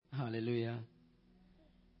Hallelujah.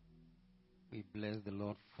 We bless the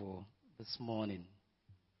Lord for this morning.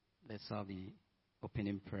 Let's have the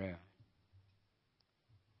opening prayer.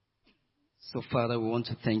 So, Father, we want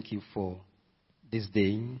to thank you for this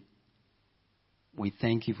day. We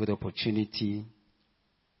thank you for the opportunity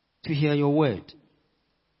to hear your word.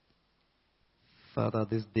 Father,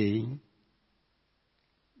 this day,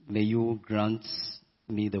 may you grant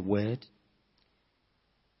me the word.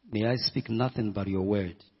 May I speak nothing but your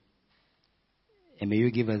word. And may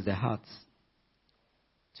you give us the heart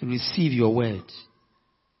to receive your word,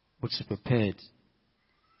 which is prepared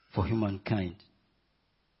for humankind.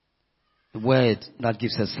 The word that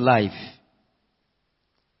gives us life,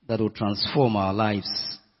 that will transform our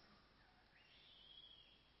lives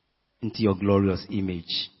into your glorious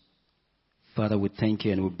image. Father, we thank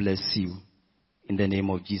you and we bless you in the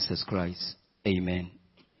name of Jesus Christ. Amen.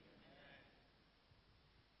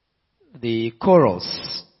 The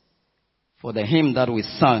chorus for the hymn that we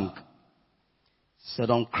sang said,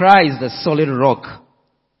 "On Christ the solid rock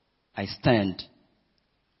I stand.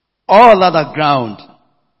 All other ground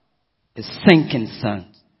is sinking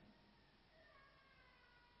sand."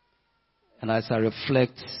 And as I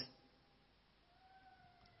reflect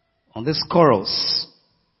on this chorus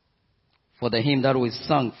for the hymn that we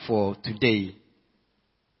sang for today,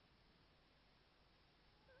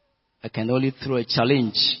 I can only throw a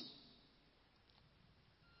challenge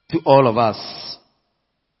to all of us.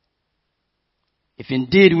 If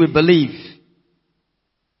indeed we believe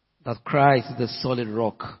that Christ is the solid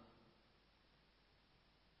rock,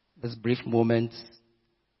 this brief moment,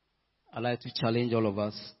 I'd like to challenge all of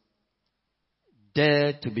us.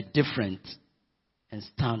 Dare to be different and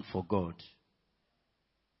stand for God.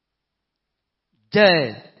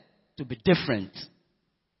 Dare to be different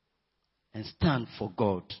and stand for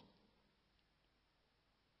God.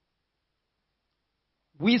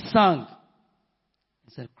 We sang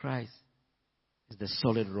and said Christ is the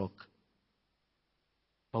solid rock.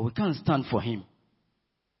 But we can't stand for him.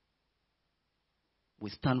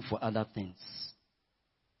 We stand for other things.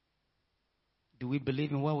 Do we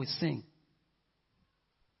believe in what we sing?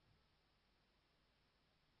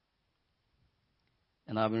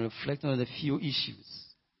 And I've been reflecting on a few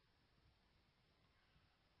issues.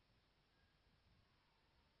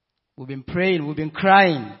 We've been praying, we've been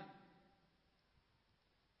crying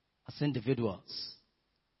as individuals,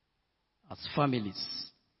 as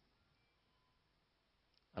families,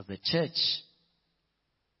 as a church,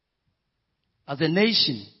 as a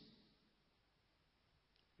nation,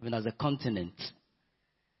 even as a continent.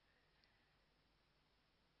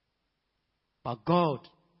 But God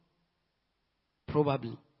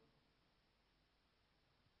probably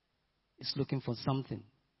is looking for something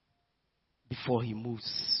before he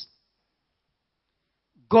moves.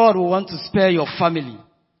 God will want to spare your family.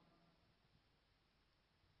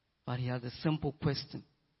 But he has a simple question.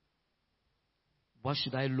 What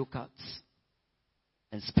should I look at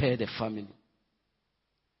and spare the family?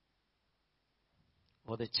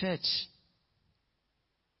 Or the church?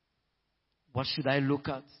 What should I look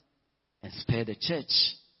at and spare the church?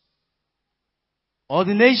 Or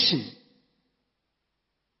the nation?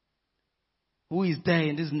 Who is there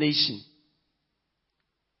in this nation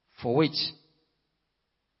for which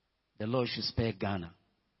the Lord should spare Ghana?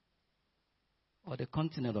 Or the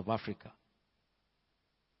continent of Africa?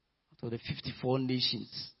 Or the 54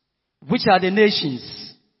 nations? Which are the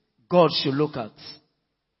nations God should look at?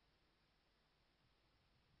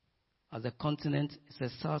 As a continent, it's a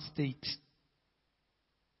South state.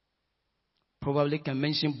 Probably can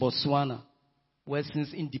mention Botswana, where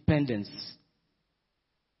since independence,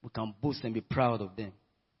 we can boast and be proud of them.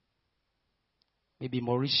 Maybe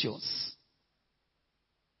Mauritius,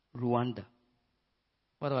 Rwanda.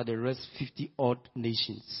 What about the rest 50 odd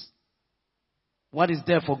nations? What is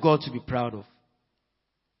there for God to be proud of?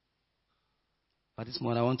 But this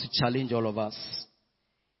morning I want to challenge all of us.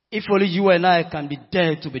 If only you and I can be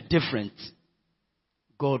there to be different,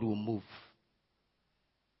 God will move.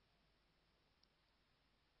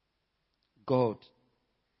 God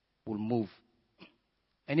will move.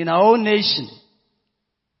 And in our own nation,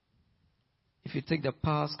 if you take the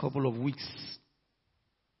past couple of weeks,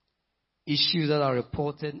 issues that are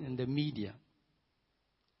reported in the media,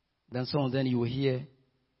 then some of them you will hear,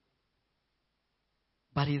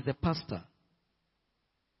 but he's the pastor.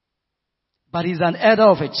 But he's an elder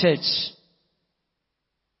of a church.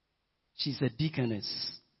 She's a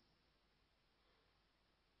deaconess.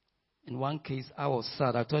 In one case, I was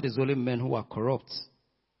sad. I thought it's only men who are corrupt.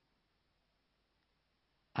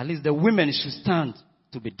 At least the women should stand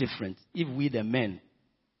to be different. If we, the men,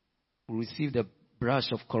 will receive the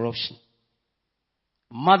brush of corruption,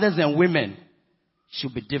 mothers and women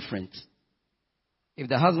should be different. If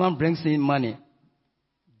the husband brings in money,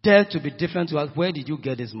 dare to be different to us. Where did you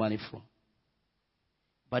get this money from?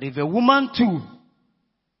 But if a woman too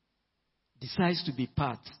decides to be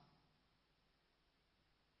part,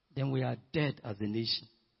 then we are dead as a nation.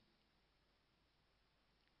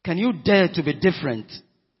 Can you dare to be different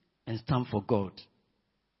and stand for God?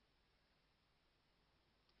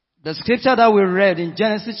 The scripture that we read in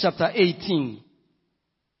Genesis chapter 18,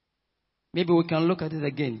 maybe we can look at it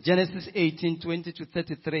again. Genesis 18, 20 to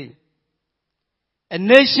 33. A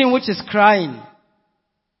nation which is crying.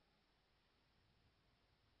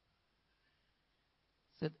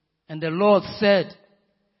 And the Lord said,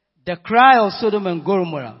 the cry of Sodom and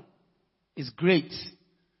Gomorrah is great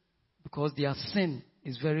because their sin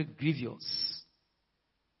is very grievous.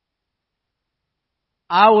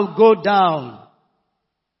 I will go down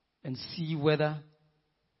and see whether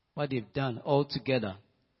what they've done altogether,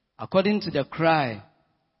 according to the cry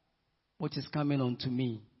which is coming unto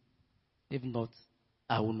me. If not,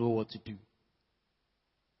 I will know what to do.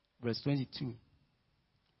 Verse 22.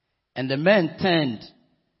 And the men turned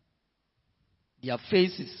their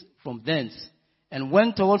faces from thence and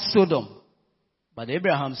went towards Sodom. But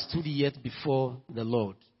Abraham stood yet before the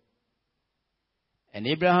Lord. And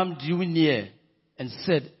Abraham drew near and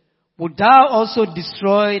said, would thou also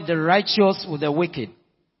destroy the righteous with the wicked?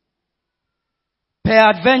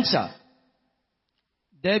 Peradventure,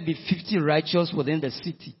 there be 50 righteous within the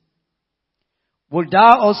city. Would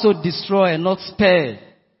thou also destroy and not spare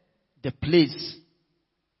the place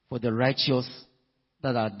for the righteous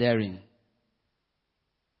that are therein?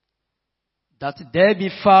 That there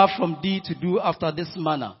be far from thee to do after this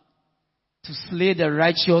manner, to slay the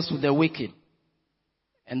righteous with the wicked,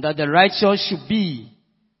 and that the righteous should be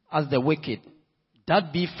as the wicked.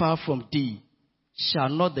 That be far from thee. Shall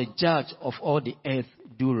not the judge of all the earth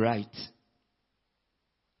do right?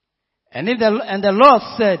 And the Lord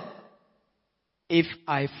said, if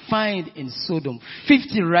I find in Sodom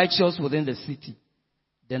 50 righteous within the city,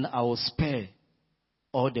 then I will spare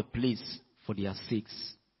all the place for their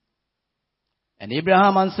sakes. And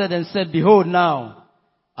Abraham answered and said, behold, now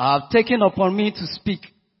I have taken upon me to speak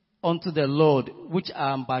unto the Lord, which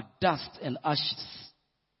I am but dust and ashes.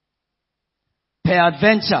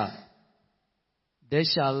 Peradventure, there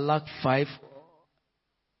shall lack 5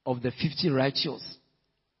 of the 50 righteous.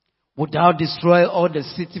 Would thou destroy all the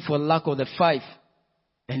city for lack of the 5?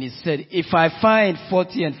 And he said, if I find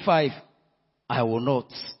 40 and 5, I will not.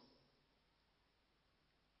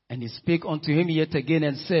 And he spake unto him yet again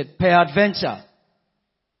and said, peradventure,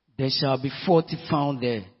 there shall be 40 found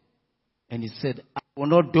there. And he said, I will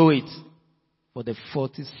not do it for the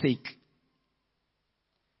 40's sake.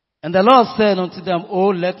 And the Lord said unto them, oh,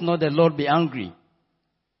 let not the Lord be angry.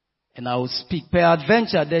 And I will speak.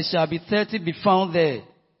 Peradventure, there shall be 30 be found there.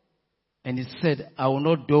 And he said, I will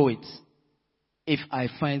not do it if I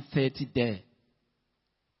find 30 there.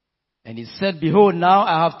 And he said, behold, now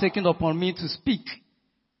I have taken upon me to speak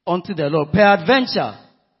unto the Lord. Peradventure,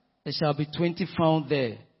 there shall be 20 found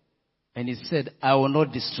there. And he said, I will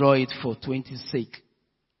not destroy it for 20's sake.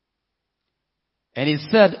 And he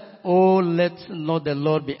said, oh, let not the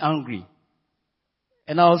Lord be angry.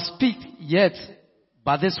 And I will speak yet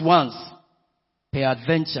but this once.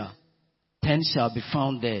 Peradventure, 10 shall be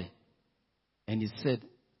found there. And he said,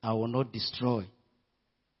 I will not destroy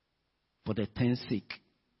for the 10's sake.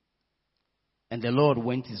 And the Lord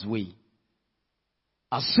went his way.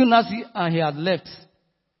 As soon as he had left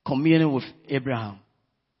communion with Abraham,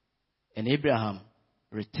 and Abraham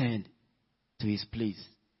returned to his place.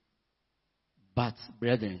 But,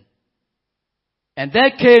 brethren, and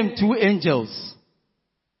there came 2 angels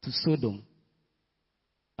to Sodom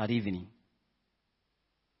at evening.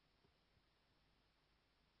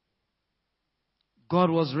 God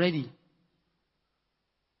was ready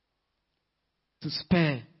to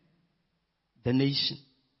spare the nation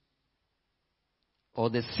or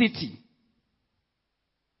the city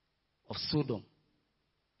of Sodom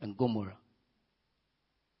and Gomorrah.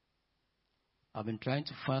 I've been trying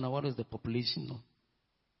to find out what is the population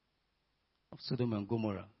of Sodom and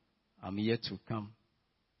Gomorrah. I'm yet to come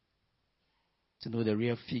to know the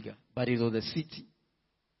real figure. But it was the city.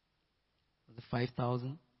 Was it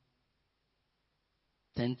 5,000?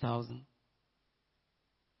 10,000?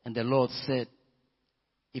 And the Lord said,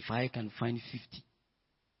 if I can find 50,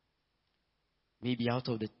 maybe out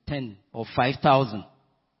of the 10 or 5,000,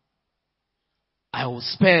 I will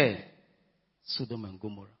spare Sodom and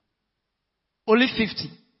Gomorrah. Only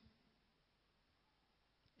 50.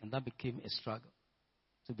 And that became a struggle.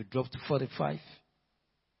 So we dropped to 45.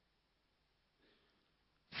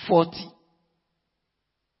 40.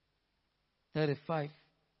 35,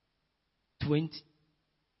 20,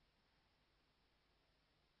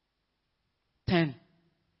 10.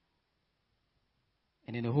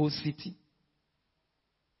 And in the whole city,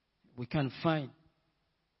 we can find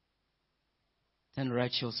 10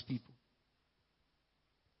 righteous people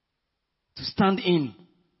to stand in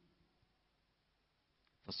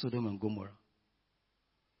for Sodom and Gomorrah.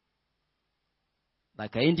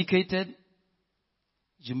 Like I indicated,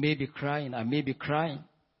 you may be crying, I may be crying.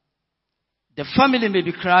 The family may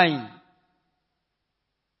be crying.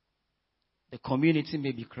 The community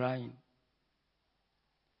may be crying.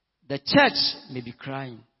 The church may be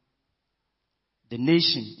crying. The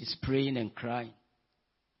nation is praying and crying.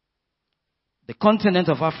 The continent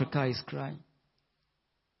of Africa is crying.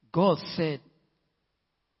 God said,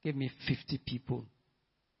 give me 50 people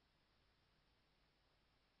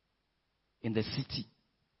in the city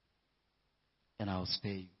and I'll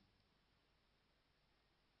spare you.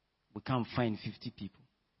 We can't find 50 people.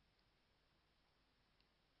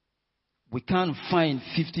 We can't find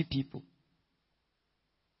 50 people.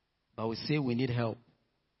 But we say we need help.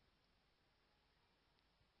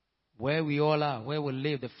 Where we all are, where we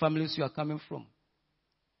live, the families you are coming from,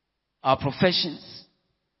 our professions.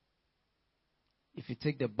 If you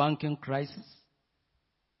take the banking crisis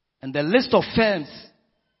and the list of firms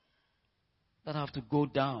that have to go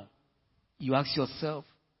down, you ask yourself,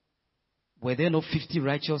 were there no 50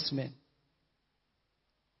 righteous men?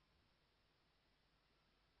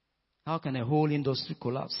 How can a whole industry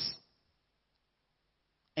collapse?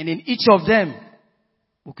 And in each of them,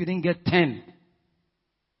 we couldn't get 10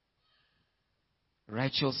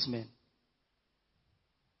 righteous men.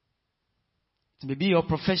 It may be your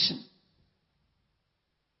profession,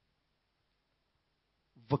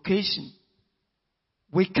 vocation.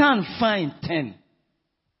 We can't find 10.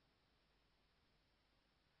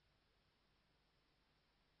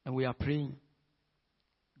 And we are praying.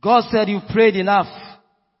 God said, you prayed enough.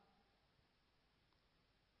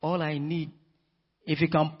 All I need, if you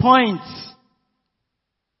can point,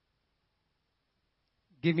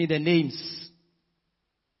 give me the names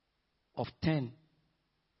of 10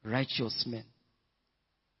 righteous men.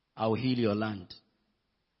 I will heal your land.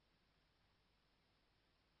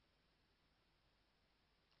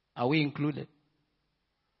 Are we included?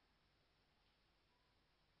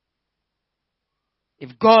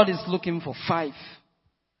 If God is looking for 5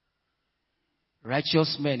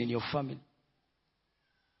 righteous men in your family,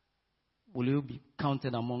 will you be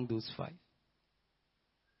counted among those 5?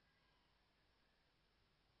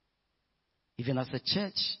 Even as a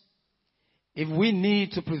church, if we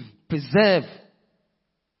need to preserve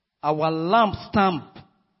our lamp stamp,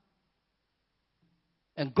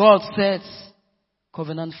 and God says,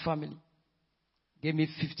 covenant family, give me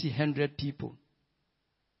 50, 100 people,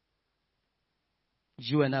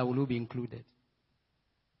 you and I will be included.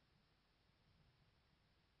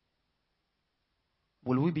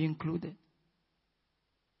 Will we be included?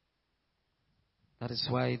 That is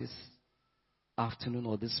why this afternoon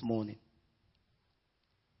or this morning,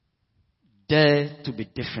 dare to be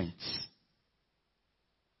different.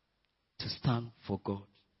 To stand for God.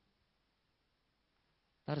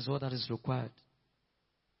 That is what that is required.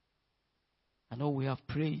 I know we have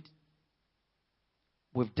prayed.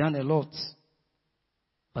 We've done a lot.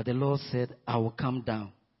 But the Lord said, I will come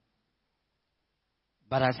down.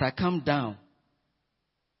 But as I come down,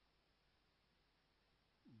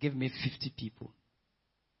 give me 50 people.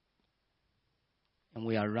 And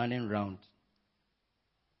we are running around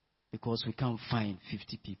because we can't find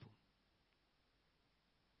 50 people.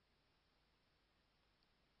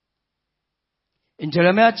 In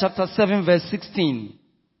Jeremiah chapter 7 verse 16.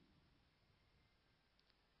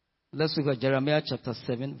 Let's look at Jeremiah chapter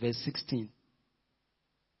 7 verse 16.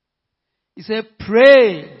 He said,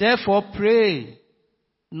 pray, therefore pray,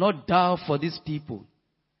 not thou for these people.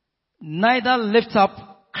 Neither lift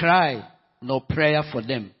up cry nor prayer for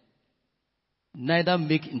them. Neither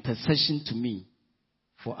make intercession to me,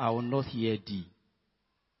 for I will not hear thee.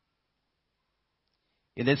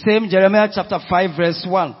 In the same Jeremiah chapter 5 verse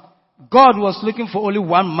 1, God was looking for only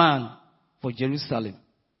one man for Jerusalem.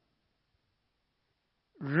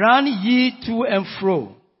 Run ye to and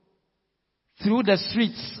fro through the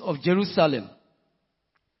streets of Jerusalem,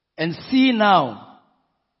 and see now,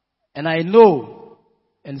 and I know,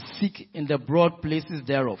 and seek in the broad places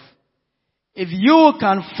thereof. If you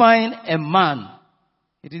can find a man,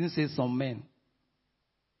 he didn't say some men.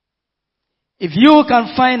 If you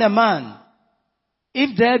can find a man,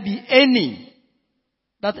 if there be any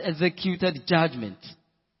that executed judgment,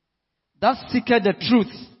 that seeketh the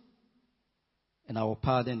truth, and I will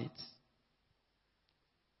pardon it.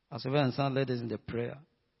 As well as led us in the prayer.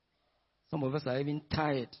 Some of us are even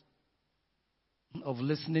tired of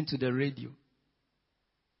listening to the radio.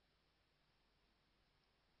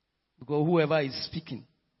 Because whoever is speaking,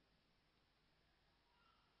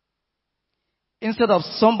 instead of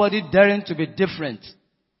somebody daring to be different,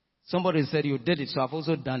 somebody said, you did it, so I've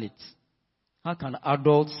also done it. How can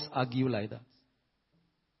adults argue like that?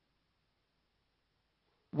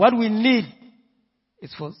 What we need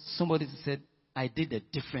is for somebody to say, I did a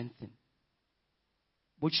different thing.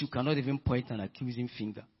 Which you cannot even point an accusing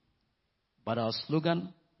finger. But our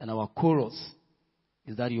slogan and our chorus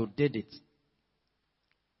is that you did it.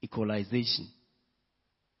 Equalization.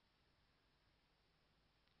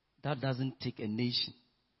 That doesn't take a nation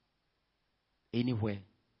anywhere.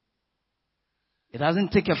 It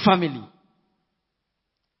doesn't take a family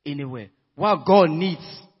anywhere. What God needs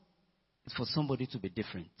is for somebody to be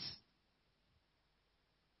different.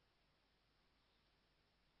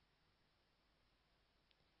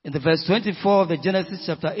 In the verse 24 of the Genesis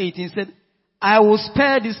chapter 18, it said, I will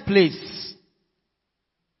spare this place.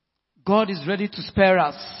 God is ready to spare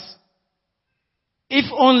us.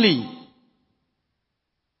 If only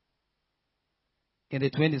in the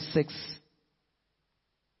 26th,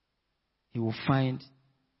 he will find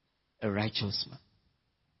a righteous man.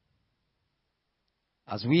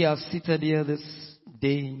 As we are seated here this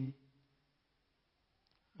day,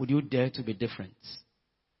 would you dare to be different?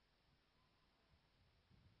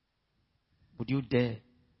 Would you dare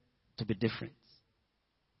to be different?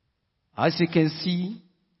 As you can see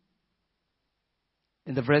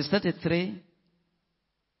in the verse 33,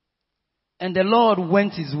 and the Lord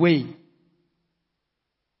went his way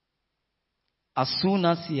as soon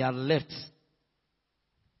as he had left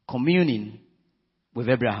communing with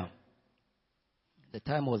Abraham. The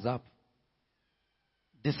time was up.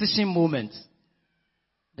 Decision moment.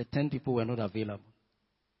 The 10 people were not available.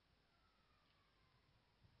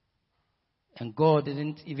 And God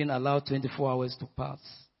didn't even allow 24 hours to pass.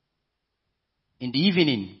 In the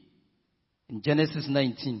evening, in Genesis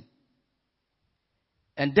 19,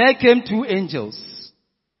 and there came 2 angels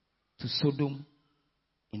to Sodom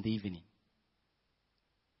in the evening.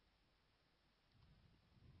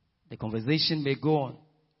 The conversation may go on.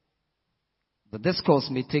 The discourse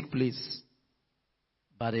may take place.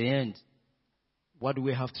 But at the end, what do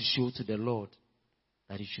we have to show to the Lord?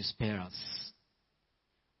 That he should spare us.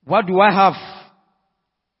 What do I have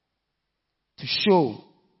to show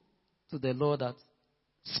to the Lord that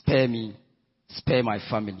spare me, spare my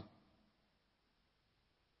family?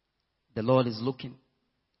 The Lord is looking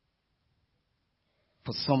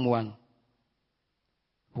for someone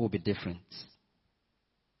who will be different.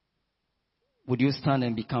 Would you stand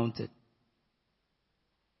and be counted?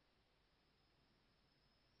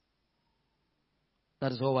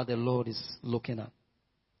 That is all what the Lord is looking at.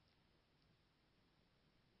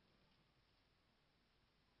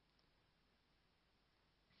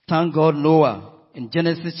 Thank God Noah in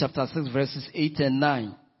Genesis chapter 6 verses 8 and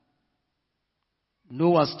 9.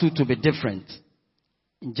 Noah stood to be different.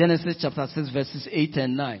 In Genesis chapter 6 verses 8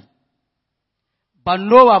 and 9. But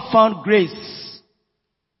Noah found grace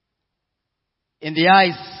in the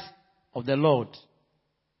eyes of the Lord.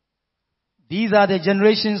 These are the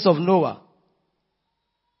generations of Noah.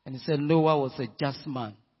 And he said Noah was a just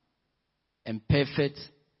man and perfect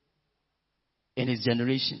in his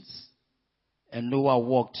generations. And Noah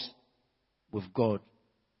walked with God.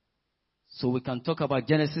 So we can talk about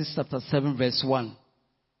Genesis chapter 7 verse 1.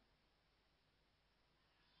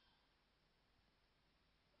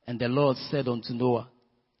 And the Lord said unto Noah,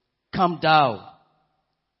 come thou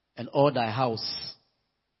and all thy house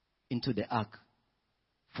into the ark.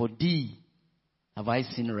 For thee have I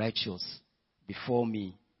seen righteous before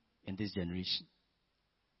me in this generation.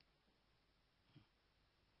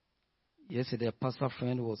 Yesterday a pastor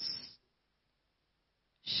friend was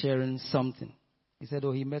sharing something. He said,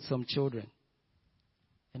 he met some children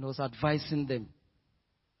and was advising them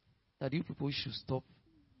that you people should stop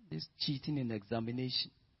this cheating in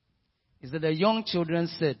examination. He said the young children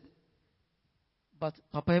said, but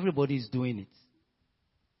Papa, everybody is doing it.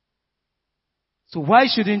 So why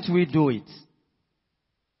shouldn't we do it?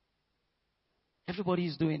 Everybody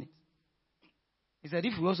is doing it. He said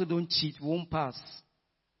if we also don't cheat, we won't pass.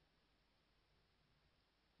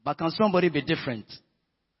 But can somebody be different?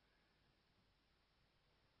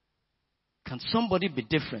 Can somebody be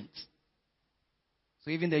different?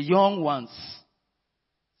 So even the young ones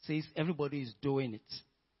says everybody is doing it.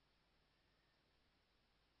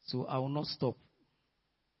 So I will not stop.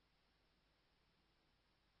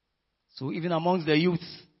 So even amongst the youth,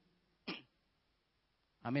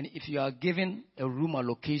 if you are given a room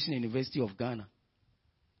allocation in University of Ghana,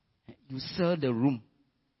 you sell the room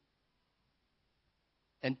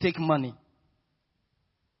and take money.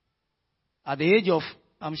 At the age of,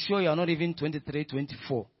 I'm sure you are not even 23,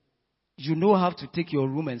 24. You know how to take your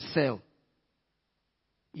room and sell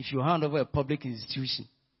if you hand over a public institution.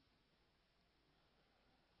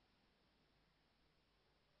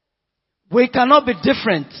 We cannot be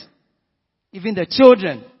different. Even the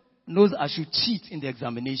children knows I should cheat in the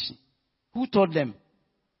examination. Who taught them?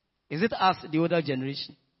 Is it us, the older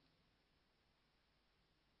generation?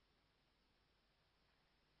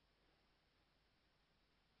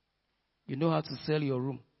 You know how to sell your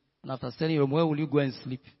room. And after selling your room, where will you go and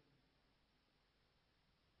sleep?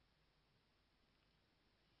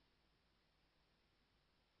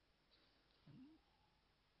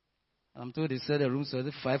 I'm told they sell the rooms for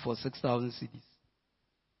 5,000 or 6,000 cedis.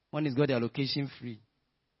 One is got their location free.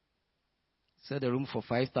 Sell the room for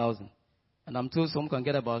 5,000. And I'm told some can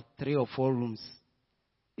get about 3 or 4 rooms.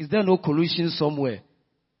 Is there no collusion somewhere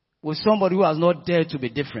with somebody who has not dared to be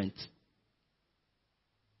different?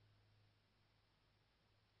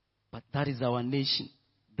 But that is our nation.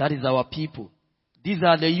 That is our people. These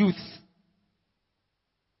are the youth.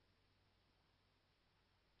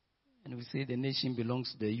 And we say the nation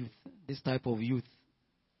belongs to the youth. This type of youth.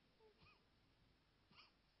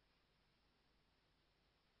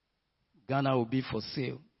 Ghana will be for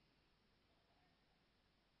sale.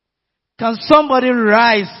 Can somebody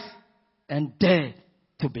rise and dare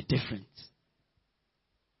to be different?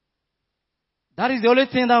 That is the only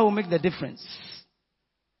thing that will make the difference.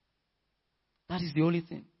 That is the only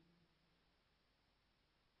thing.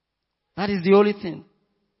 That is the only thing.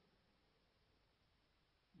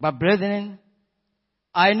 But brethren,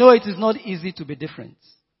 I know it is not easy to be different.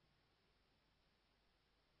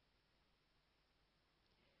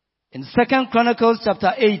 In 2 Chronicles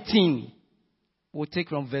chapter 18, we'll take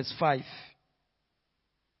from verse 5.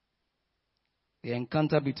 The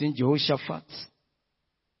encounter between Jehoshaphat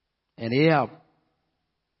and Ahab.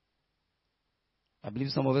 I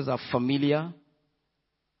believe some of us are familiar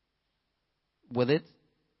with it.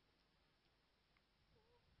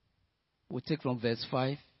 We'll take from verse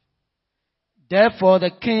 5. Therefore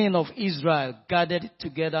the king of Israel gathered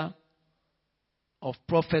together of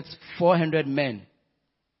prophets 400 men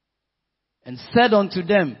and said unto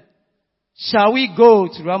them, shall we go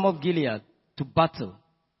to Ramoth Gilead to battle?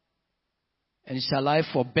 And shall I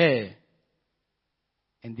forbear?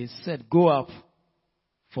 And they said, go up,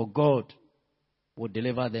 for God will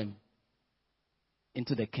deliver them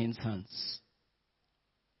into the king's hands.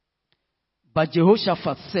 But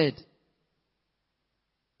Jehoshaphat said,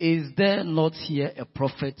 is there not here a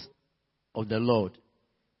prophet of the Lord?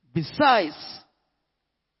 Besides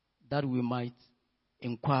that we might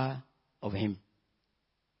inquire of him.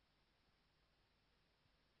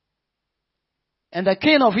 And the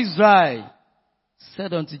king of Israel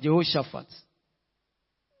said unto Jehoshaphat,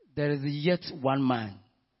 there is yet one man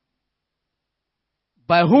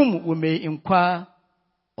by whom we may inquire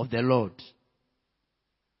of the Lord.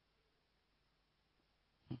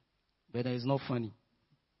 But that is not funny.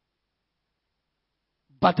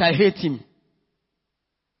 But I hate him.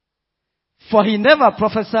 For he never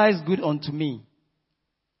prophesies good unto me,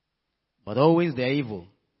 but always the evil.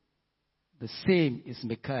 The same is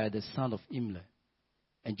Micaiah the son of Imlah.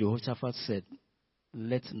 And Jehoshaphat said,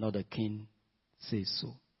 let not the king say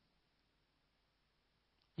so.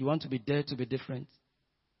 You want to be dared to be different?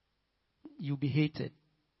 You'll be hated.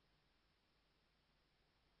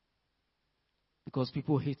 Because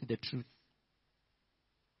people hate the truth.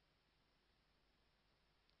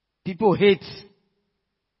 People hate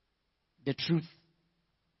the truth.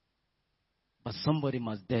 But somebody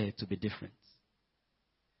must dare to be different.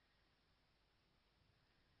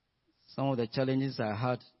 Some of the challenges I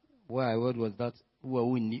had where I heard was that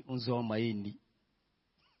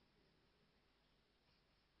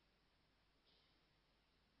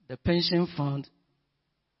the pension fund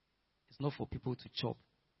is not for people to chop.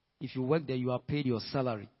 If you work there, you are paid your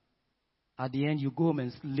salary. At the end, you go home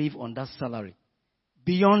and live on that salary.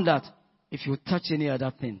 Beyond that, if you touch any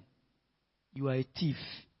other thing, you are a thief.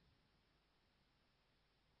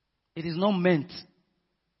 It is not meant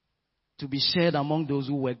to be shared among those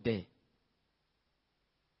who work there.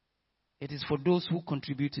 It is for those who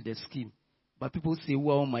contribute to the scheme. But people say,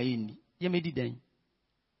 "Wow, my ini."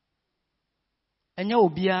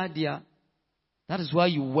 That is why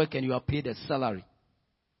you work and you are paid a salary.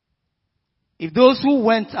 If those who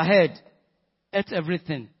went ahead ate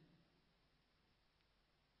everything,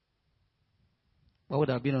 what would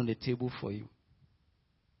have been on the table for you?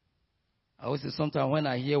 I always say sometimes when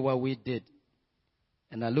I hear what we did,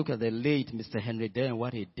 and I look at the late Mr. Henry Dare and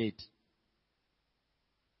what he did.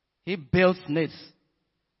 He built nets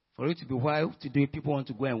For it to be wild today, people want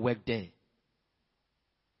to go and work there.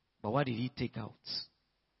 But what did he take out?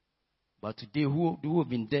 But today, who have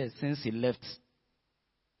been there since he left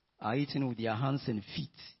are eating with their hands and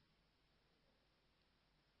feet.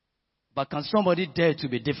 But can somebody dare to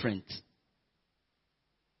be different?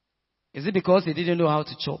 Is it because he didn't know how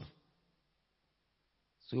to chop?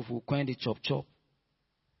 So if we coin the chop.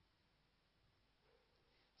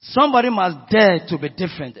 Somebody must dare to be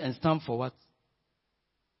different and stand for what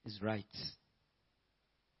is right.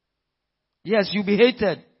 Yes, you'll be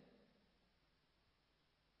hated.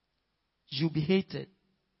 You'll be hated.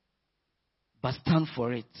 But stand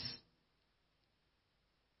for it.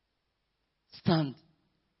 Stand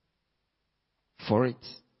for it.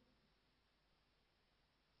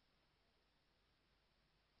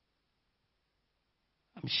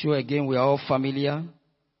 I'm sure again we are all familiar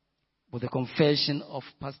with the confession of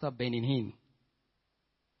Pastor Benny Hinn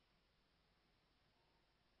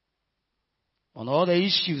on all the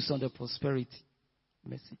issues on the prosperity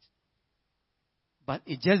message. But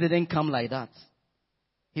it just didn't come like that.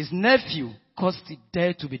 His nephew caused it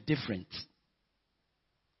dare to be different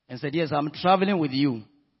and said, yes, I'm traveling with you.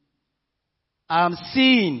 I'm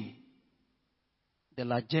seeing the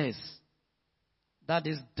largesse, that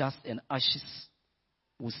is dust and ashes,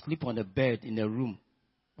 will sleep on a bed in a room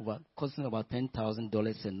costing about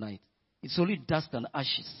 $10,000 a night. It's only dust and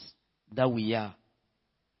ashes that we are.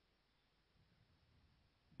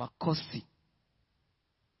 But Kosi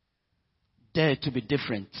dared to be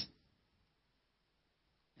different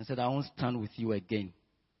and said, I won't stand with you again.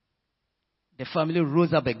 The family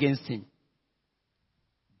rose up against him.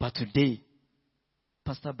 But today,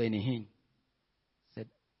 Pastor Benny Hinn said,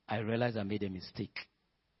 I realized I made a mistake.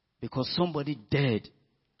 Because somebody dared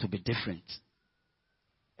to be different.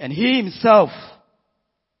 And he himself,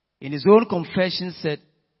 in his own confession, said,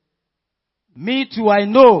 me too, I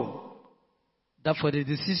know that for the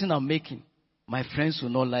decision I'm making, my friends will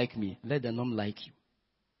not like me. Let them not like you.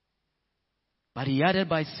 But he added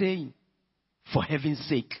by saying, for heaven's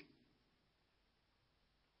sake.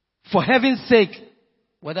 For heaven's sake,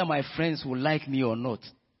 whether my friends will like me or not,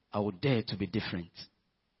 I will dare to be different.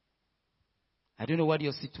 I don't know what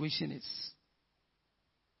your situation is.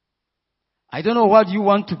 I don't know what you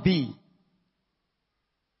want to be.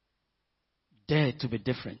 Dare to be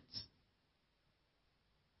different.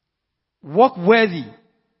 Walk worthy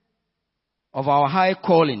of our high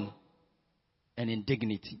calling and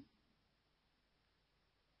indignity.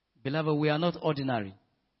 Beloved, we are not ordinary.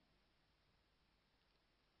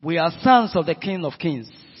 We are sons of the King of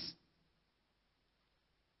Kings.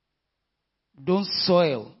 Don't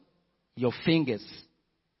soil your fingers,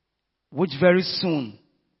 which very soon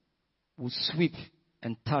will sweep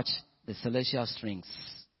and touch the celestial strings.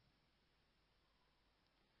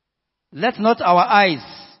 Let not our eyes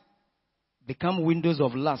become windows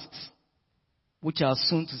of lust, which are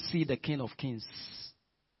soon to see the King of Kings.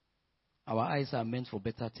 Our eyes are meant for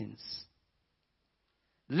better things.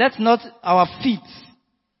 Let not our feet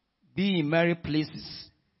be in merry places,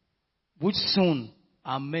 which soon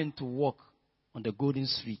are meant to walk on the golden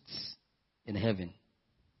streets in heaven.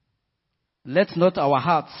 Let not our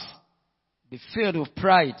hearts be filled with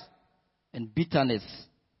pride and bitterness,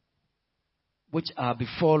 which are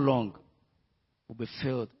before long will be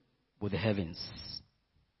filled with the heavens.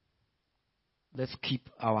 Let's keep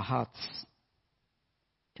our hearts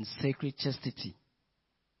in sacred chastity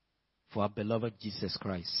for our beloved Jesus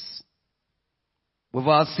Christ. We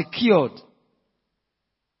are secured,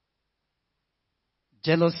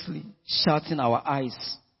 jealously shutting our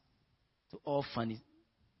eyes to all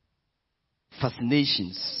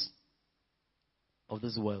fascinations of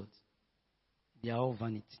this world. They are all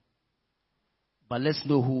vanity. But let's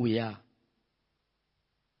know who we are.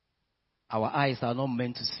 Our eyes are not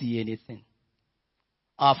meant to see anything.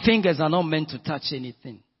 Our fingers are not meant to touch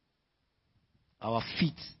anything. Our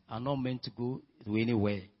feet are not meant to go to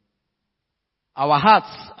anywhere. Our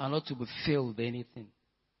hearts are not to be filled with anything.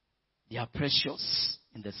 They are precious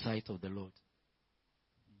in the sight of the Lord.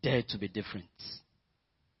 Dare to be different.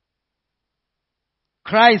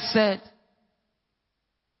 Christ said,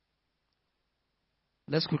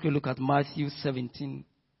 let's quickly look at Matthew 17,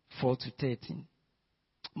 4-13.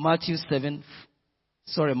 Matthew 7,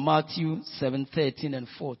 13 and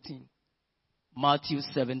 14. Matthew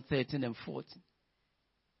 7, 13 and 14.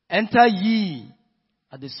 Enter ye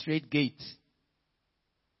at the straight gate,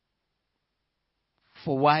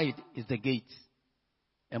 for wide is the gate,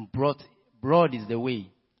 and broad is the way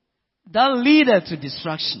that leadeth to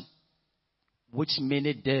destruction, which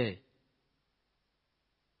many there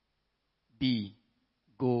be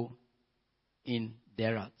go in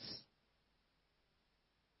thereat.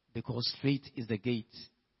 Because straight is the gate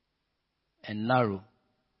and narrow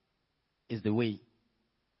is the way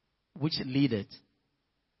which leadeth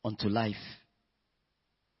unto life,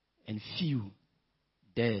 and few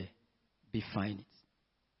dare be find it.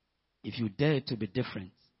 If you dare to be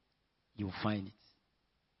different, you will find it.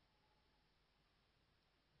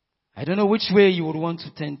 I don't know which way you would want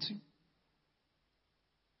to turn to.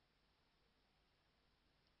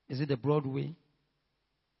 Is it the broad way?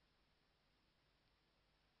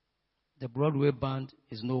 The Broadway band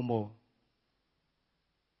is no more.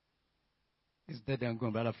 It's dead and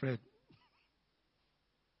gone, Brother Fred.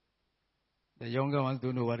 The younger ones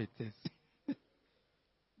don't know what it is.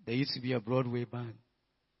 There used to be a Broadway band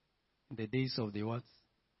in the days of the what?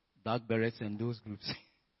 Dark Berets and those groups.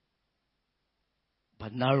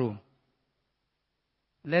 But narrow.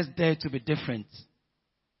 Let's dare to be different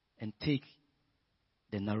and take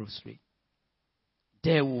the narrow straight.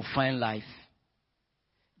 There we'll find life.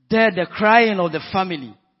 There the crying of the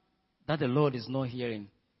family that the Lord is not hearing,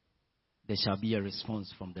 there shall be a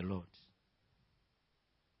response from the Lord.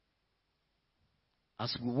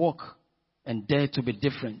 As we walk and dare to be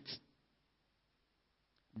different,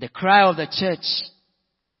 the cry of the church,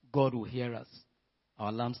 God will hear us.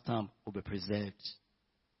 Our lampstand will be preserved.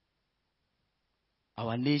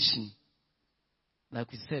 Our nation,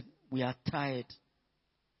 like we said, we are tired.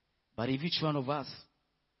 But if each one of us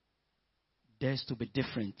dares to be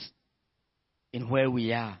different in where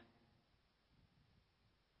we are,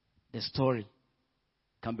 the story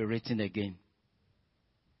can be written again.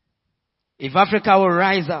 If Africa will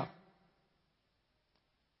rise up,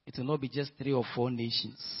 it will not be just 3 or 4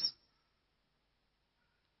 nations.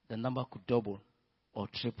 The number could double or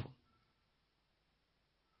triple.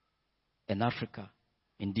 And Africa,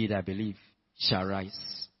 indeed, I believe, shall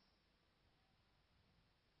rise.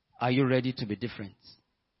 Are you ready to be different?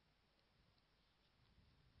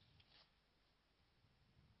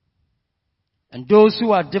 And those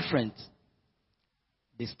who are different,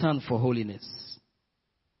 they stand for holiness.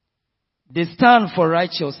 They stand for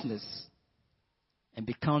righteousness and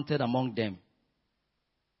be counted among them.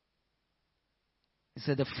 He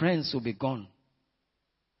said the friends will be gone.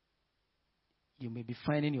 You may be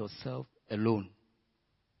finding yourself alone.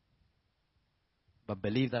 But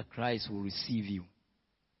believe that Christ will receive you.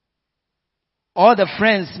 All the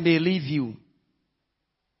friends may leave you,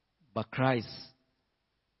 but Christ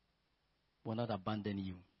will not abandon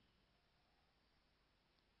you.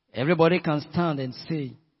 Everybody can stand and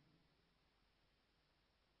say,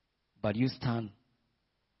 but you stand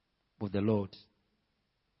with the Lord.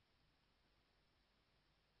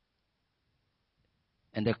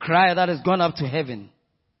 And the cry that has gone up to heaven,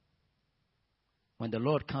 when the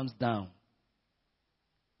Lord comes down,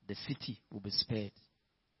 the city will be spared.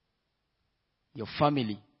 Your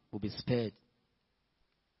family will be spared.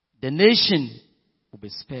 The nation will be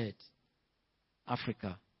spared.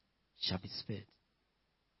 Africa shall be spared.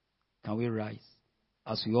 Can we rise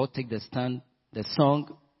as we all take the stand, the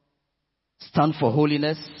song, stand for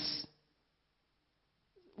holiness.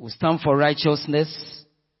 We stand for righteousness.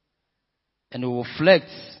 And we will reflect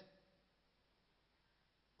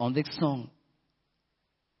on this song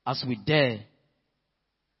as we dare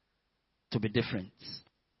to be different.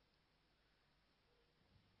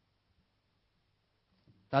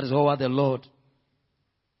 That is all what the Lord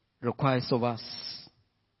requires of us.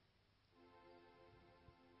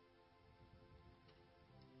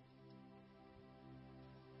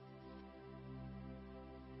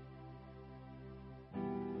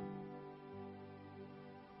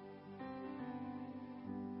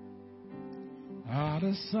 I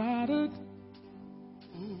decided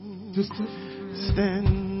just to stand,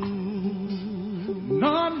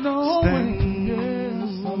 not knowing,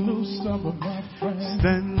 yes, I lose some of my friends.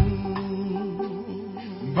 Stand,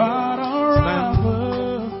 but I'd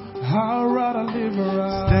rather live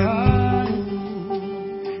right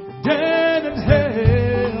than in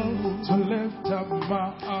hell to lift up my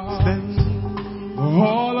arms. Stand,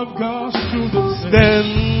 all of God's students stand.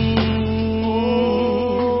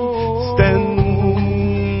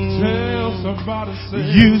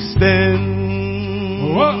 You stand.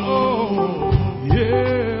 Whoa,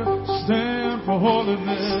 yeah. Stand for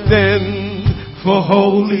holiness. Stand for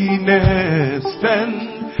holiness. Stand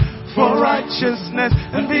for righteousness,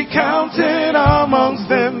 and be counted amongst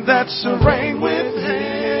them that shall reign with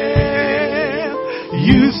him.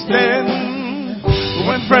 You stand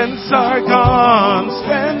when friends are gone.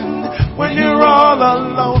 Stand when you're all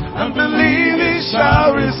alone, and believe he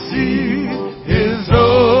shall receive his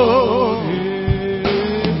own.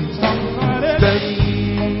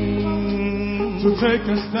 To take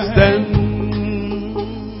a stand,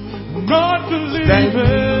 not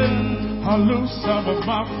believing I lose some of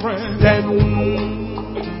my friends.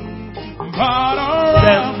 But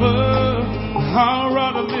I'd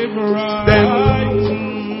rather live right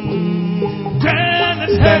than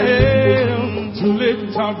in hell to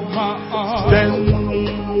lift up my arms.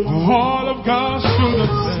 All of God's children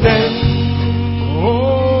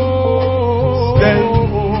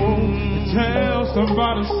tell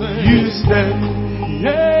somebody, say, you stand.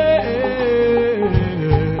 Yeah.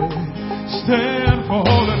 Stand for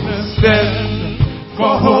holiness. Stand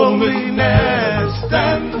for holiness.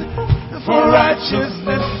 Stand for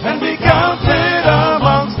righteousness, and be counted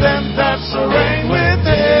amongst them that shall reign with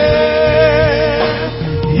Him.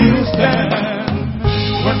 You stand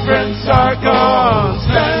when friends are gone.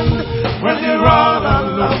 Stand when you're all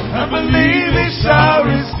alone, and believe He shall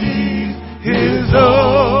receive His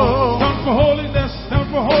own. Stand for holiness. Stand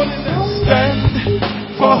for holiness. Stand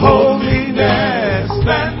for holiness.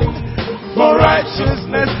 Stand for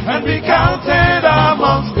righteousness, and be counted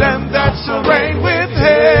amongst them that shall reign with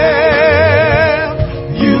Him.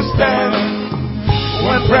 You stand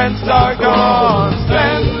when friends are gone.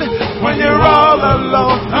 Stand when you're all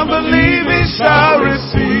alone, and believe He shall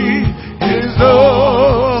receive His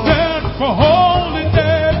own. Stand for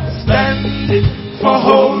holiness. Stand for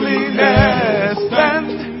holiness.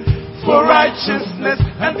 Stand for righteousness,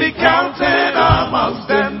 and be counted amongst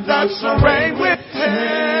them that shall reign with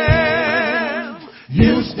Him.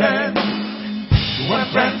 You stand when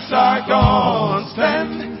friends are gone.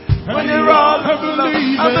 Stand when you're all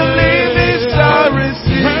alone. I believe He shall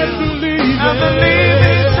receive. I believe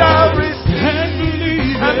He shall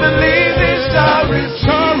receive. I believe He shall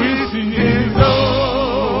receive His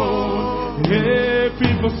own. Yeah,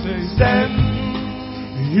 people say, stand.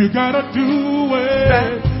 You gotta do it.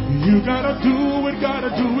 Stand. You gotta do it, gotta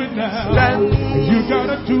do it now. Stand. You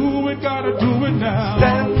gotta do it now.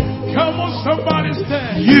 Stand. Come on, somebody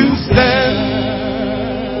stand. You stand.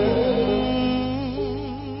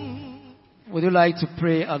 Would you like to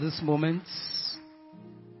pray at this moment?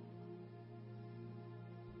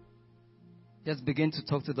 Just begin to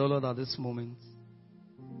talk to the Lord at this moment.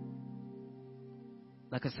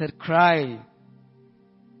 Like I said, cry.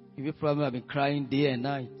 You probably have been crying day and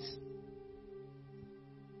night.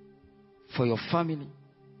 For your family.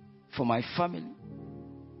 For my family.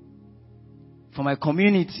 For my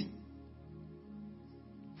community.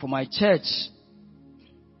 For my church.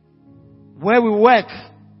 Where we work.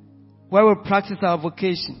 Where we practice our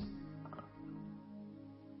vocation.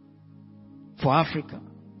 For Africa.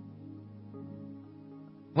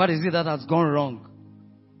 What is it that has gone wrong?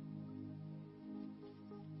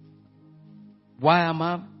 Why am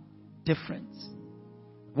I different?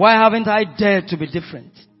 Why haven't I dared to be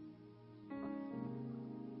different?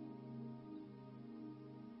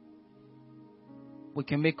 We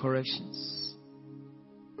can make corrections.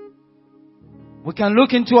 We can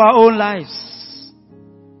look into our own lives.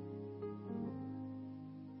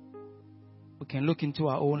 We can look into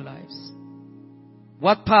our own lives.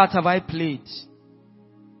 What part have I played?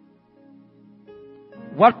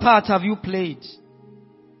 What part have you played?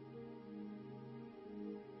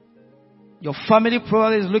 Your family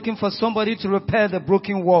probably is looking for somebody to repair the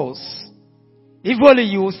broken walls. If only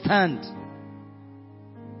you will stand.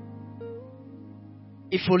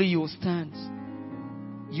 If only you will stand.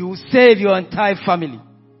 You will save your entire family.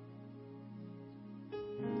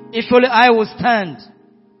 If only I will stand.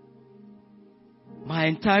 My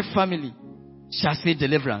entire family shall see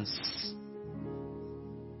deliverance.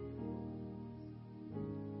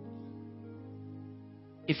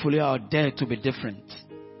 If only I dare to be different.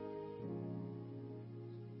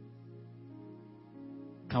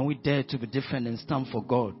 Can we dare to be different and stand for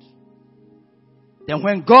God? Then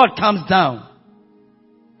when God comes down,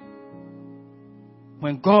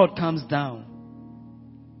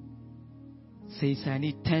 says, I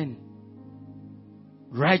need 10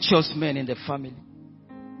 righteous men in the family.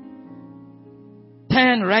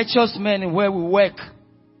 10 righteous men where we work.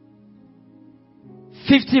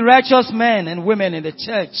 50 righteous men and women in the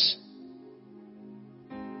church.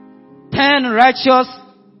 10 righteous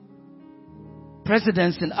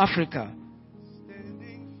presidents in Africa.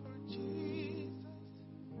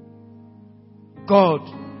 God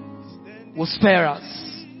will spare us.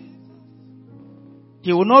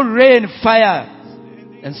 He will not rain fire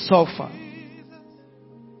and sulfur.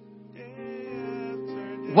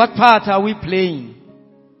 What part are we playing?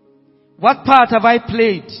 What part have I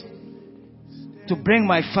played to bring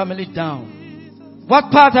my family down?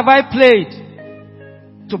 What part have I played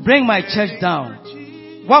to bring my church down?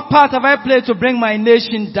 What part have I played to bring my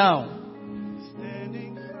nation down?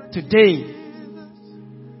 Today,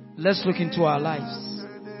 let's look into our lives.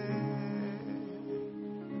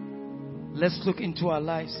 Let's look into our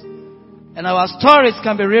lives. And our stories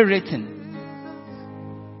can be rewritten.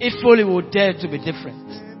 If only we would dare to be different.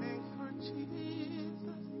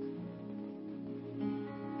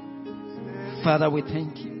 Father, we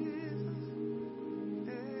thank you.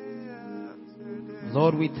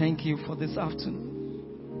 Lord, we thank you for this afternoon.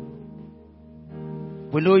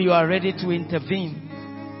 We know you are ready to intervene.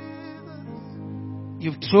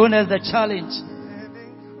 You've thrown us the challenge.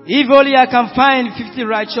 If only I can find 50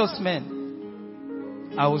 righteous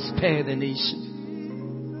men, I will spare the nation.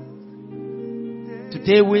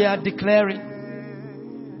 Today we are declaring.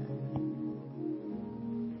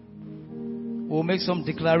 We'll make some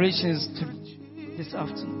declarations this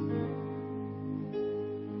afternoon.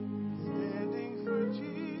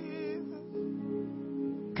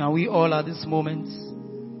 Can we all at this moment,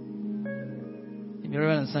 in your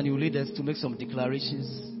and Son, you lead us to make some declarations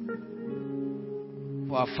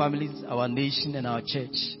for our families, our nation, and our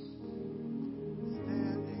church.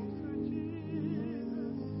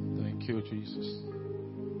 Thank you, Jesus.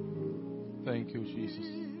 Thank you, Jesus.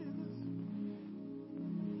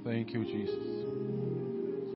 Thank you, Jesus.